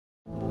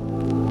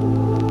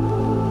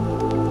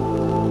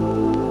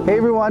Hey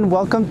everyone,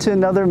 welcome to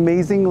another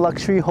amazing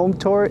luxury home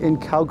tour in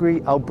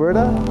Calgary,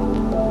 Alberta.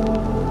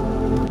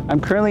 I'm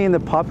currently in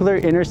the popular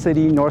inner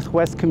city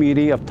northwest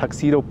community of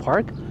Tuxedo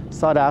Park,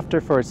 sought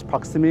after for its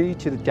proximity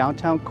to the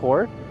downtown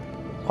core,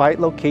 quiet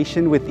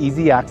location with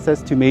easy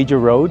access to major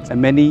roads and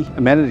many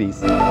amenities.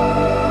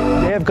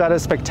 Today I've got a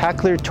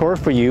spectacular tour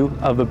for you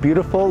of a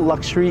beautiful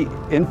luxury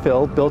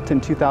infill built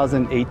in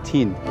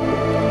 2018.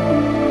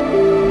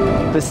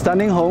 This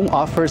stunning home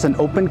offers an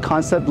open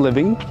concept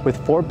living with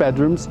 4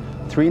 bedrooms,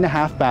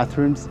 3.5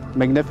 bathrooms,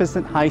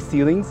 magnificent high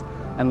ceilings,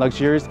 and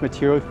luxurious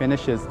material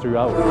finishes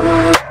throughout.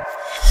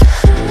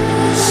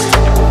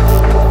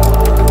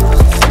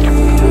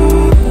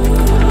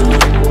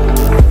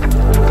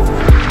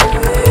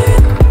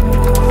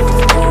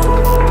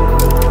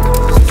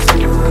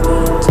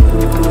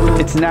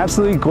 It's an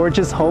absolutely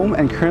gorgeous home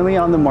and currently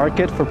on the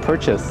market for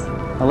purchase.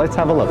 Now let's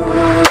have a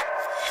look.